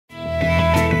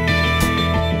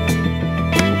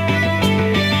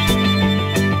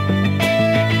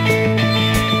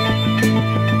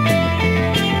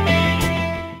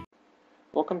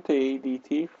Welcome to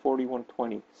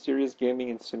AEDT4120, Serious Gaming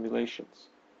and Simulations.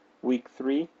 Week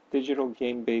 3, Digital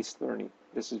Game-Based Learning.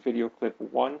 This is video clip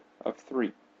 1 of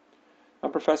 3.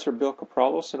 I'm Professor Bill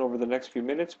Capralos, and over the next few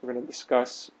minutes we're going to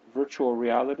discuss virtual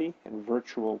reality and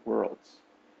virtual worlds.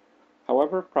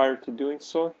 However, prior to doing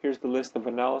so, here's the list of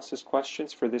analysis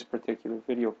questions for this particular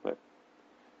video clip.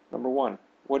 Number 1,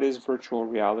 what is virtual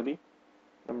reality?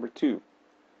 Number 2,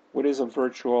 what is a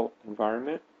virtual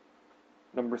environment?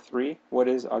 Number 3, what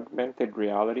is augmented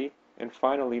reality? And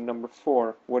finally, number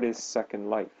 4, what is Second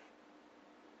Life?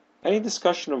 Any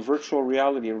discussion of virtual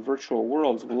reality and virtual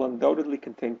worlds will undoubtedly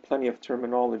contain plenty of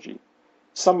terminology,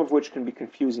 some of which can be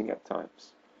confusing at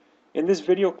times. In this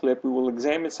video clip, we will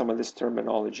examine some of this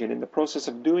terminology and in the process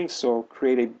of doing so,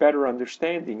 create a better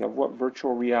understanding of what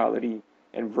virtual reality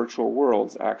and virtual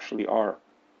worlds actually are.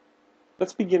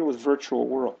 Let's begin with virtual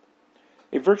world.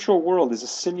 A virtual world is a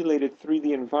simulated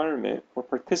 3D environment where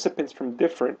participants from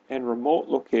different and remote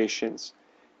locations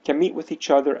can meet with each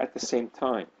other at the same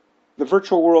time. The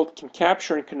virtual world can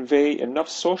capture and convey enough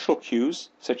social cues,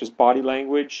 such as body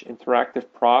language, interactive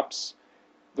props,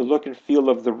 the look and feel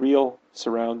of the real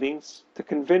surroundings, to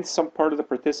convince some part of the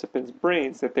participants'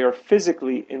 brains that they are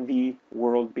physically in the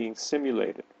world being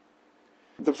simulated.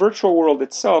 The virtual world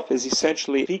itself is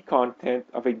essentially the content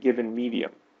of a given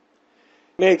medium.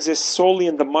 It may exist solely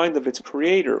in the mind of its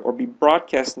creator or be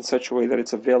broadcast in such a way that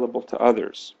it's available to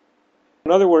others.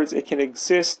 In other words, it can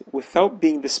exist without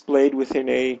being displayed within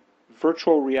a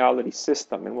virtual reality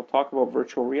system, and we'll talk about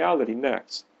virtual reality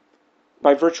next.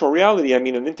 By virtual reality, I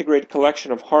mean an integrated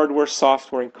collection of hardware,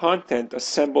 software, and content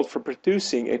assembled for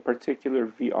producing a particular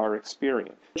VR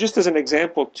experience. Just as an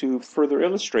example to further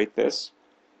illustrate this,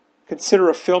 consider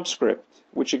a film script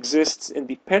which exists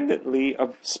independently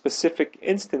of specific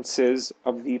instances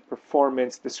of the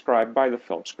performance described by the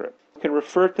film script. We can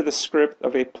refer to the script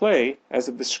of a play as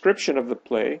a description of the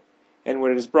play, and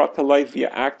when it is brought to life via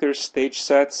actors, stage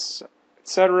sets,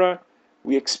 etc.,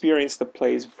 we experience the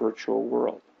play's virtual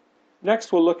world.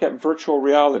 Next, we'll look at virtual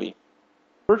reality.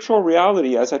 Virtual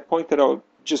reality, as I pointed out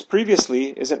just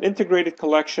previously, is an integrated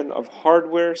collection of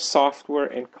hardware, software,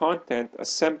 and content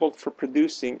assembled for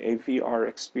producing a VR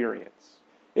experience.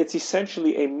 It's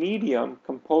essentially a medium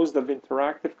composed of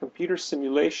interactive computer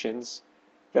simulations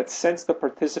that sense the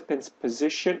participant's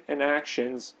position and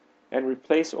actions and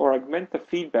replace or augment the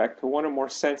feedback to one or more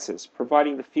senses,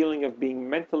 providing the feeling of being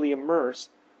mentally immersed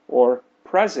or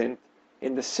present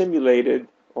in the simulated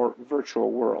or virtual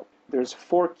world. There's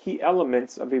 4 key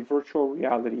elements of a virtual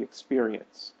reality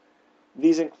experience.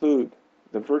 These include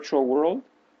the virtual world,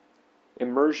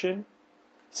 immersion,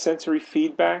 sensory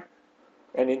feedback,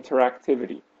 and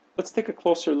interactivity. Let's take a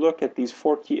closer look at these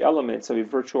 4 key elements of a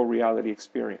virtual reality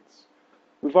experience.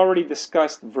 We've already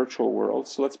discussed virtual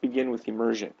worlds, so let's begin with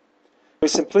immersion. A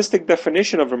simplistic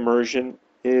definition of immersion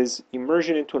is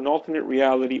immersion into an alternate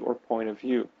reality or point of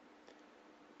view.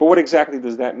 But what exactly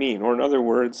does that mean? Or in other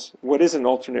words, what is an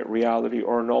alternate reality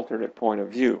or an alternate point of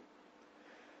view?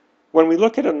 When we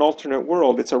look at an alternate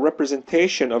world, it's a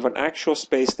representation of an actual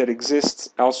space that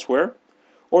exists elsewhere,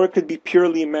 or it could be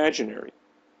purely imaginary.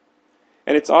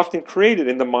 And it's often created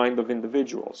in the mind of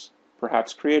individuals,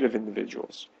 perhaps creative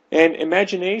individuals. And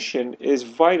imagination is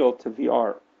vital to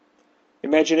VR.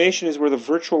 Imagination is where the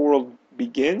virtual world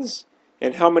begins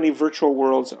and how many virtual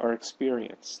worlds are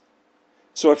experienced.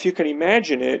 So if you can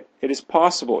imagine it, it is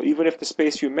possible, even if the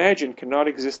space you imagine cannot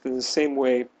exist in the same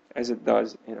way as it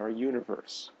does in our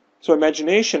universe. So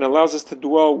imagination allows us to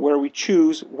dwell where we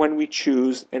choose, when we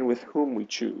choose, and with whom we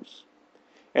choose.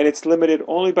 And it's limited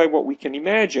only by what we can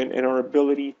imagine and our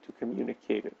ability to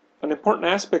communicate it. An important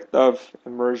aspect of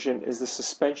immersion is the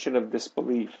suspension of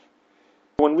disbelief.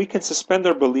 When we can suspend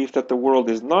our belief that the world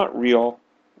is not real,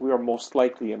 we are most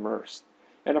likely immersed.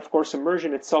 And of course,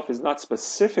 immersion itself is not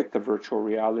specific to virtual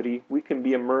reality. We can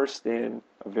be immersed in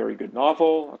a very good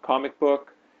novel, a comic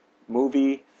book,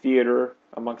 movie, theater,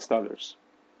 amongst others.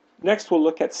 Next, we'll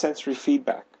look at sensory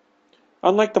feedback.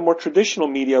 Unlike the more traditional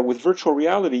media, with virtual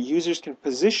reality, users can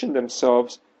position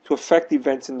themselves to affect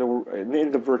events in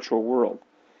the virtual world.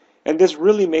 And this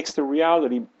really makes the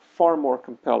reality far more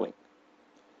compelling.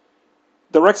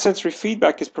 Direct sensory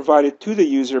feedback is provided to the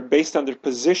user based on their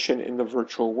position in the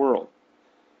virtual world.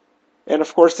 And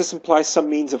of course, this implies some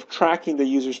means of tracking the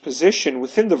user's position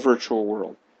within the virtual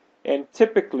world. And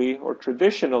typically, or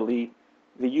traditionally,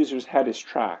 the user's head is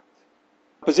tracked.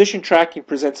 Position tracking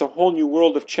presents a whole new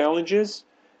world of challenges,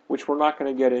 which we're not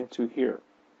going to get into here.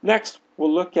 Next,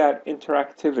 we'll look at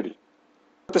interactivity.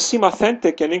 To seem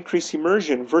authentic and increase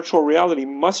immersion, virtual reality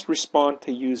must respond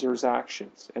to users'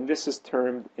 actions, and this is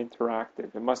termed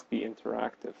interactive. It must be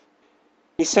interactive.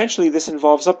 Essentially, this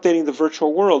involves updating the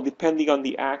virtual world depending on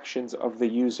the actions of the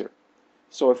user.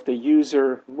 So if the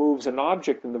user moves an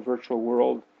object in the virtual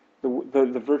world,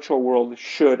 the virtual world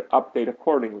should update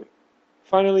accordingly.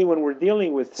 Finally, when we're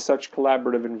dealing with such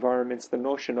collaborative environments, the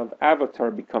notion of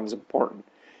avatar becomes important.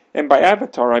 And by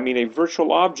avatar, I mean a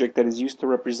virtual object that is used to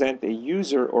represent a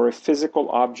user or a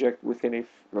physical object within a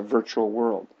virtual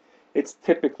world. It's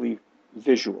typically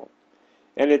visual.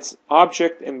 And it's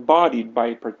object embodied by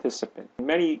a participant. In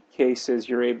many cases,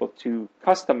 you're able to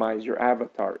customize your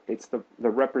avatar. It's the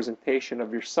representation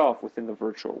of yourself within the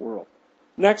virtual world.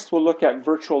 Next, we'll look at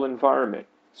virtual environment.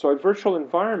 So a virtual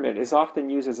environment is often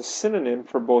used as a synonym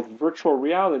for both virtual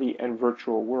reality and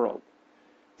virtual world.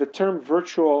 The term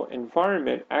virtual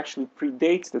environment actually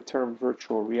predates the term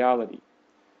virtual reality.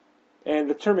 And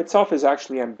the term itself is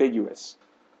actually ambiguous.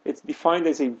 It's defined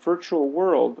as a virtual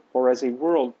world or as a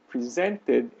world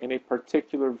presented in a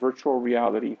particular virtual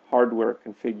reality hardware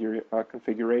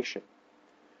configuration.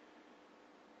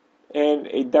 And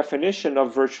a definition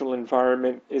of virtual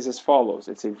environment is as follows.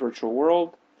 It's a virtual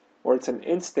world, or it's an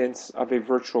instance of a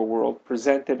virtual world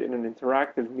presented in an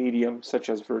interactive medium such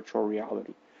as virtual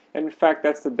reality. And in fact,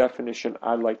 that's the definition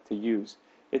I like to use.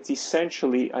 It's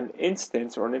essentially an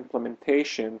instance or an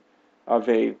implementation of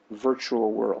a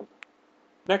virtual world.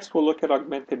 Next, we'll look at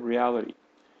augmented reality.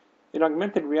 In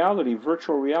augmented reality,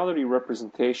 virtual reality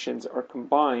representations are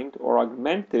combined or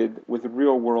augmented with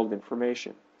real-world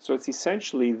information. So it's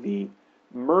essentially the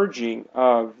merging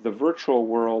of the virtual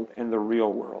world and the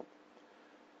real world.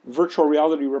 Virtual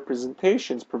reality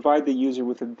representations provide the user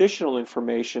with additional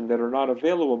information that are not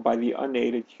available by the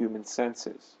unaided human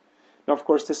senses. Now, of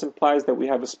course, this implies that we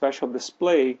have a special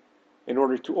display in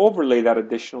order to overlay that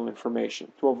additional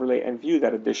information, to overlay and view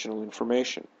that additional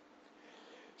information.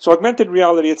 So augmented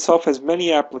reality itself has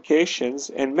many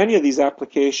applications, and many of these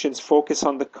applications focus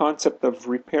on the concept of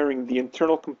repairing the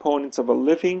internal components of a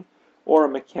living or a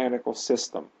mechanical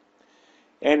system.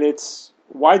 And it's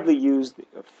widely used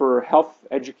for health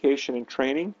education and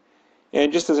training.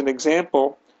 And just as an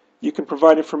example, you can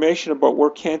provide information about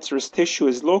where cancerous tissue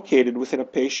is located within a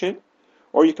patient,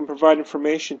 or you can provide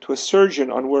information to a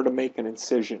surgeon on where to make an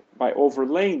incision by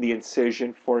overlaying the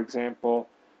incision, for example,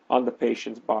 on the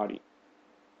patient's body.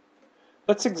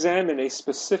 Let's examine a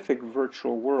specific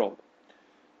virtual world.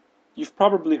 You've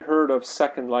probably heard of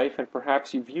Second Life, and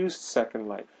perhaps you've used Second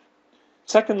Life.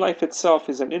 Second Life itself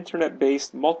is an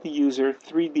internet-based, multi-user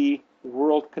 3D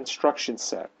world construction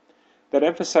set that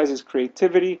emphasizes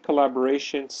creativity,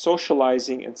 collaboration,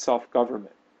 socializing, and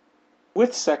self-government.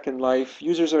 With Second Life,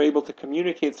 users are able to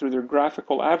communicate through their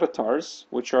graphical avatars,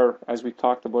 which are, as we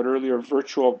talked about earlier,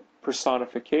 virtual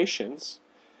personifications,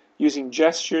 using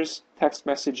gestures, text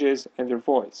messages, and their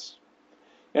voice.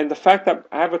 And the fact that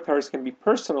avatars can be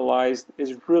personalized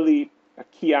is really a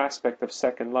key aspect of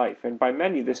Second Life, and by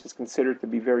many this is considered to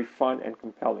be very fun and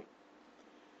compelling.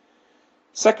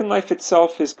 Second Life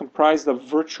itself is comprised of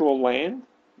virtual land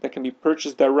that can be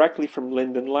purchased directly from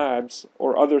Linden Labs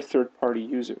or other third-party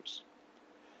users.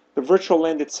 The virtual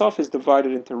land itself is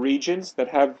divided into regions that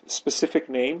have specific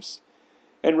names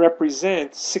and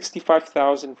represent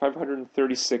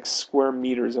 65,536 square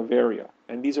meters of area,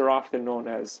 and these are often known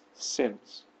as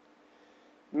sims.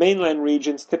 Mainland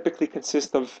regions typically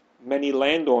consist of many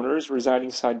landowners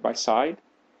residing side by side,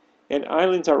 and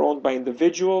islands are owned by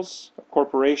individuals, a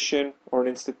corporation, or an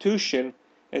institution,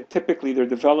 and typically their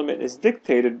development is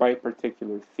dictated by a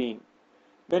particular theme.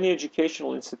 Many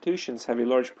educational institutions have a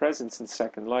large presence in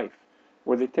Second Life,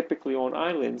 where they typically own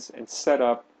islands and set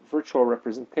up virtual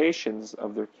representations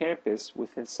of their campus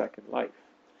within Second Life.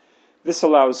 This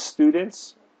allows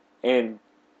students and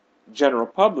general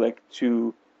public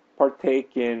to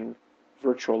partake in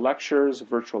virtual lectures,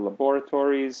 virtual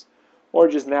laboratories, or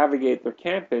just navigate their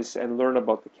campus and learn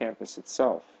about the campus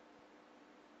itself.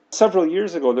 Several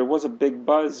years ago, there was a big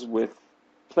buzz with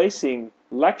placing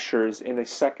lectures in a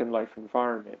Second Life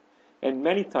environment, and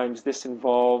many times this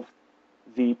involved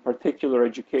the particular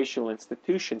educational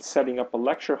institution setting up a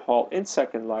lecture hall in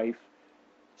Second Life.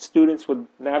 Students would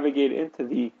navigate into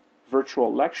the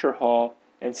virtual lecture hall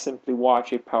and simply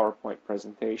watch a PowerPoint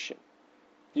presentation.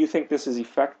 Do you think this is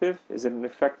effective? Is it an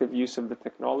effective use of the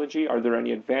technology? Are there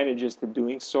any advantages to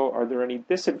doing so? Are there any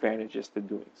disadvantages to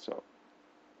doing so?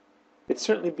 It's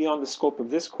certainly beyond the scope of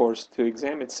this course to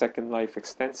examine Second Life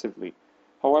extensively.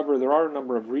 However, there are a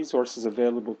number of resources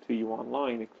available to you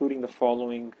online, including the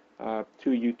following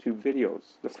two YouTube videos.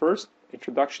 The first,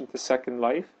 Introduction to Second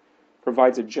Life,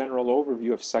 provides a general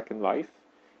overview of Second Life,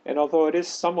 and although it is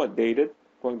somewhat dated,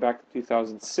 going back to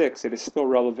 2006, it is still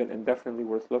relevant and definitely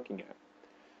worth looking at.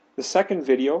 The second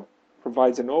video,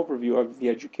 provides an overview of the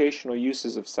educational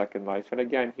uses of Second Life. And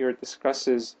again, here it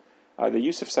discusses the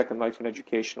use of Second Life in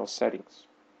educational settings.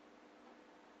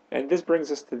 And this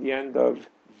brings us to the end of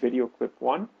video clip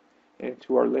 1 and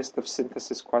to our list of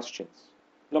synthesis questions.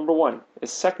 Number 1,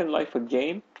 is Second Life a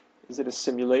game? Is it a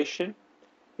simulation?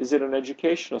 Is it an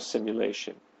educational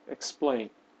simulation? Explain.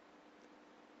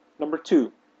 Number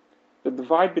 2, the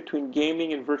divide between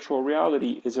gaming and virtual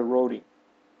reality is eroding.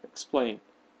 Explain.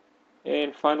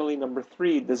 And finally, number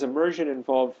 3, does immersion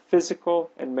involve physical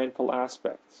and mental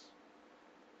aspects?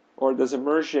 Or does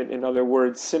immersion, in other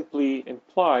words, simply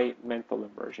imply mental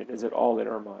immersion? Is it all in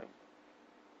our mind?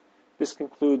 This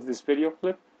concludes this video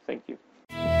clip. Thank you.